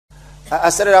I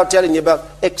started out telling you about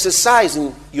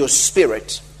exercising your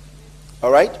spirit. All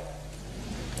right?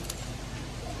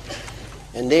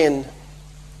 And then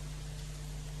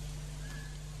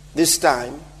this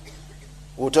time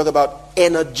we'll talk about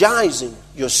energizing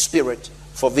your spirit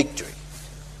for victory.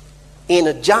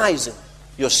 Energizing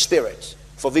your spirit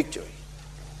for victory.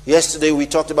 Yesterday we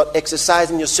talked about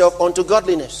exercising yourself unto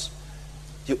godliness.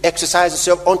 You exercise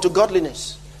yourself unto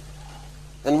godliness.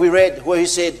 And we read where he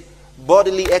said,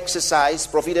 bodily exercise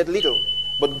profited little,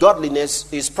 but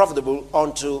godliness is profitable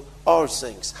unto all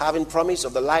things, having promise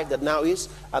of the life that now is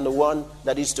and the one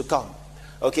that is to come.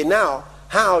 Okay, now,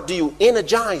 how do you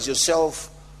energize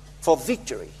yourself for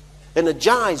victory?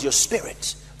 Energize your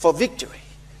spirit for victory.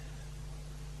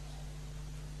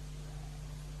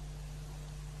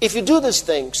 If you do these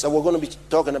things that we're going to be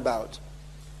talking about,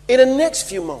 in the next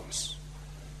few months,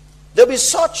 there'll be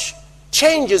such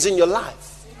changes in your life.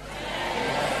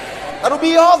 That'll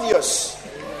be obvious.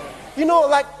 You know,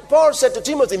 like Paul said to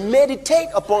Timothy, meditate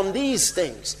upon these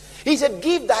things. He said,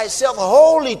 give thyself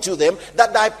wholly to them,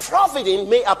 that thy profiting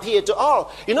may appear to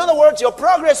all. In other words, your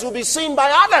progress will be seen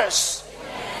by others.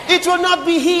 It will not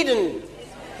be hidden.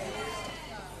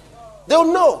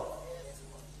 They'll know.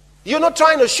 You're not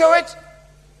trying to show it,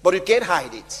 but you can't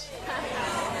hide it.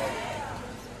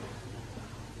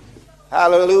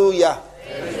 Hallelujah.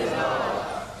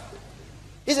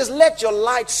 He says, let your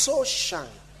light so shine.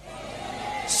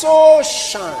 So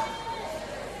shine.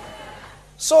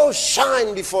 So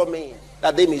shine before men,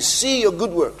 that they may see your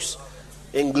good works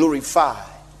and glorify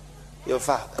your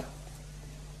Father.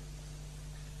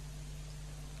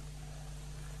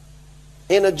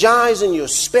 Energizing your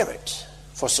spirit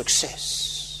for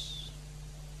success.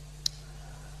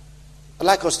 I'd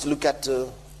like us to look at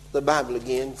the Bible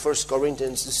again, 1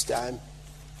 Corinthians this time.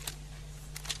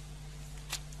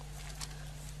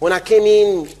 When I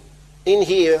came in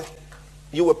here,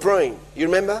 you were praying. You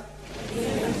remember?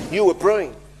 Yes. You were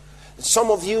praying.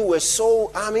 Some of you were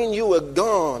you were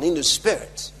gone in the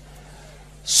spirit.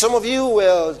 Some of you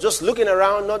were just looking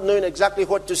around, not knowing exactly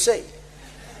what to say.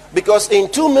 Because in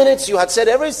 2 minutes, you had said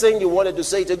everything you wanted to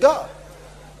say to God.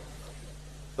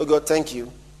 Oh, God, thank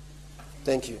you.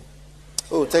 Thank you.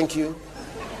 Oh, thank you.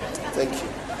 Thank you.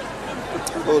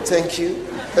 Oh, thank you.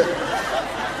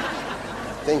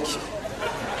 Thank you.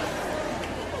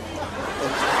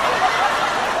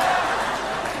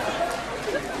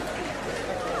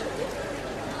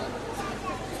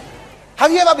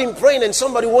 Have you ever been praying and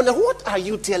somebody wonder, what are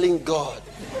you telling God?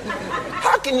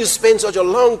 How can you spend such a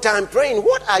long time praying?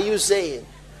 What are you saying?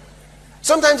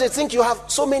 Sometimes they think you have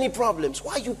so many problems.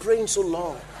 Why are you praying so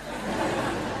long?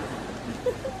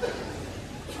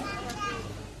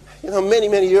 You know,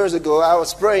 many years ago, I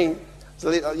was praying,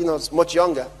 much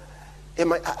younger.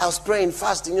 And I was praying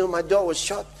fasting. You know, my door was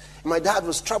shut. My dad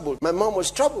was troubled. My mom was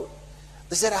troubled.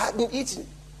 They said I hadn't eaten.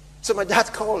 So my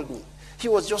dad called me. He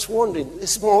was just wondering, a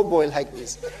small boy like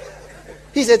this.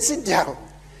 He said, sit down.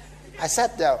 I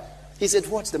sat down. He said,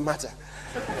 what's the matter?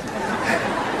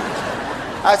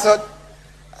 I thought,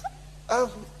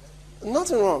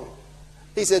 nothing wrong.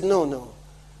 He said, no.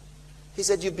 He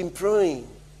said, you've been praying.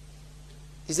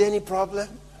 Is there any problem?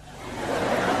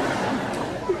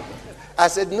 I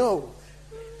said, no.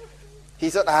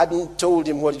 He thought I hadn't told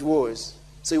him what it was.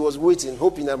 So he was waiting,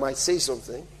 hoping I might say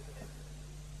something.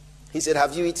 He said,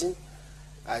 have you eaten?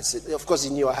 I said, of course he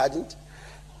knew I hadn't.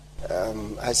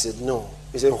 I said, no.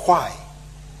 He said, why?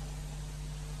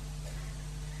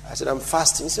 I said, I'm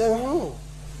fasting. He said,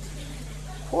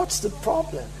 what's the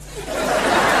problem?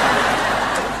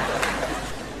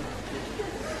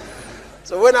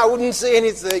 So when I wouldn't say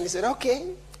anything, he said, okay.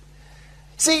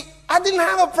 See, I didn't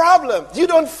have a problem. You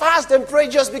don't fast and pray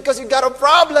just because you got a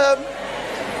problem.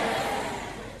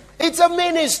 It's a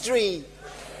ministry.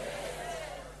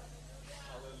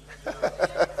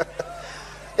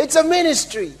 It's a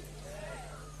ministry.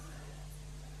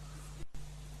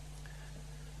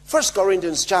 1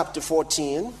 Corinthians chapter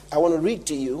 14. I want to read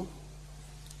to you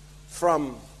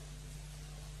from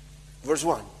verse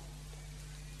 1.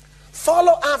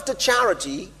 Follow after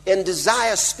charity and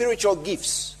desire spiritual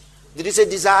gifts. Did he say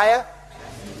desire?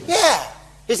 Yeah.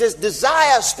 He says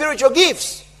desire spiritual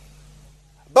gifts.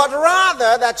 But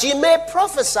rather that ye may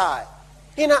prophesy.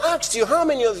 And I asked you, how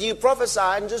many of you prophesy?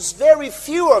 And just very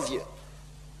few of you.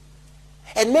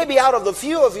 And maybe out of the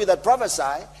few of you that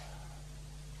prophesy,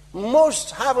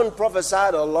 most haven't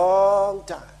prophesied a long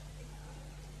time.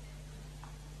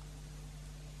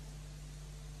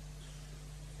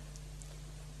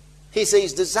 He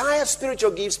says, desire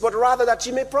spiritual gifts, but rather that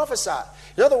you may prophesy.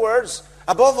 In other words,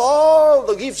 above all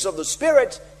the gifts of the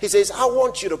Spirit, he says, I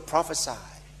want you to prophesy.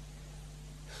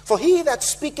 For he that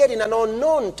speaketh in an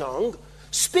unknown tongue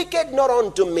speaketh not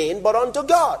unto men, but unto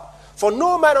God. For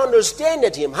no man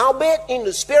understandeth him. Howbeit in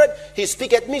the spirit he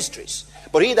speaketh mysteries.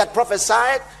 But he that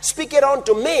prophesieth speaketh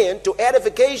unto men to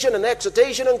edification and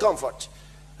exhortation and comfort.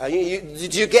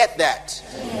 Did you get that?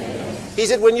 He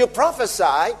said when you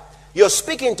prophesy, you're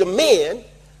speaking to men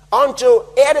unto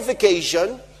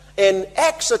edification and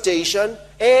exhortation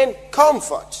and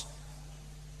comfort.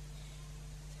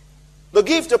 The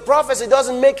gift of prophecy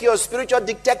doesn't make you a spiritual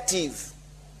detective.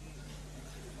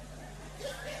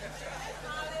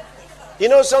 You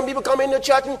know, some people come into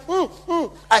church and,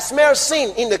 I smell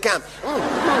sin in the camp.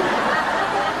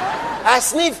 I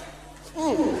sniff.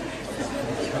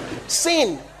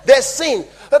 Sin. There's sin.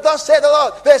 Thus said the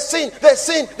Lord, there's sin, there's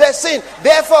sin, there's sin.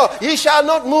 Therefore, ye shall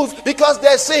not move because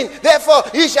there's sin. Therefore,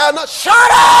 ye shall not. Shut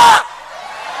up!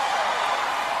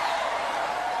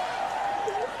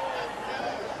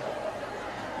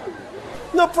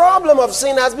 The problem of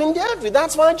sin has been dealt with.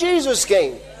 That's why Jesus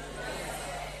came.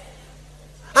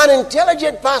 An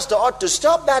intelligent pastor ought to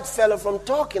stop that fellow from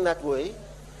talking that way.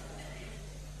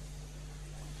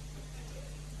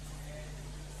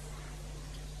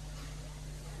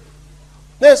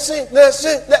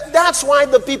 That's why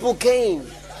the people came.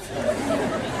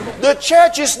 The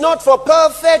church is not for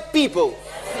perfect people.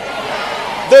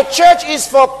 The church is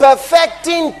for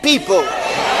perfecting people.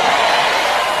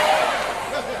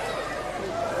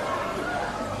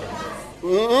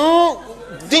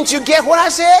 Didn't you get what I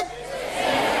said?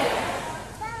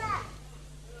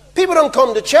 People don't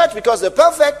come to church because they're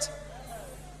perfect.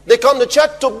 They come to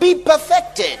church to be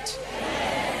perfected.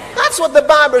 That's what the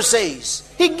Bible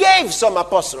says. He gave some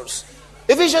apostles.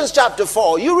 Ephesians chapter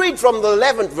 4, you read from the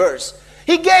 11th verse.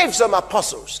 He gave some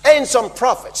apostles and some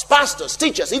prophets, pastors,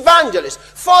 teachers, evangelists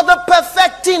for the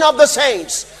perfecting of the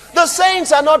saints. The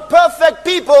saints are not perfect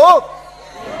people.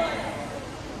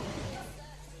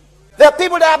 They're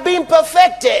people that are being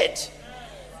perfected.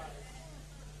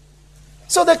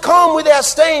 So they come with their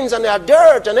stains and their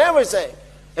dirt and everything.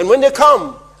 And when they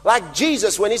come, like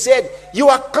Jesus when he said, you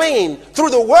are clean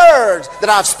through the words that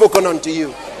I've spoken unto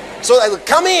you. So they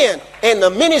come in and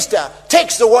the minister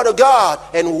takes the word of God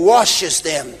and washes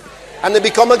them. And they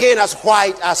become again as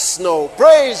white as snow.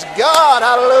 Praise God.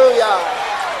 Hallelujah.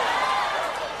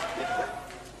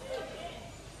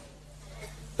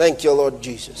 Thank you, Lord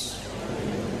Jesus.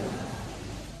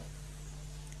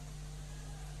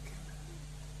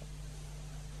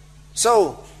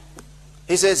 So,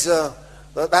 he says,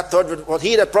 that third, what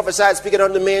he that prophesied speaketh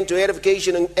unto men to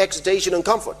edification and exhortation and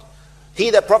comfort. He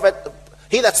that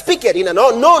speaketh in an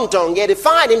unknown tongue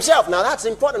edified himself. Now that's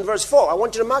important, verse 4. I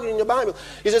want you to mark it in your Bible.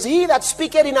 He says, he that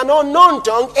speaketh in an unknown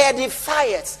tongue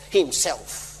edifieth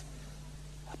himself.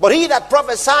 But he that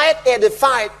prophesieth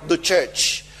edifieth the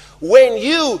church. When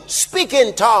you speak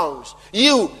in tongues,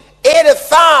 you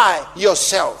edify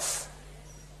yourself.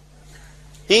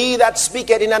 He that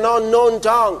speaketh in an unknown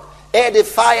tongue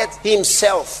edifieth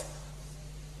himself.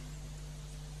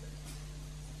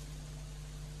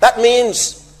 That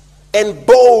means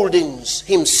emboldens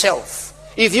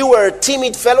himself. If you were a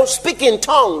timid fellow, speak in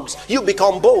tongues, you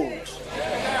become bold.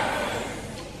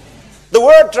 The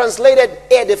word translated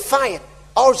edifieth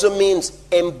also means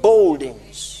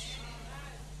emboldens.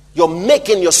 You're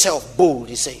making yourself bold,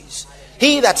 he says.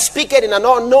 He that speaketh in an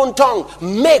unknown tongue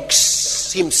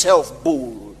makes himself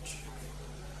bold.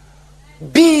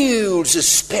 Builds the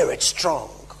spirit strong.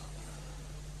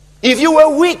 If you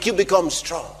were weak, you become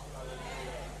strong.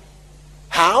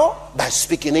 How? By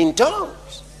speaking in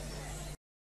tongues.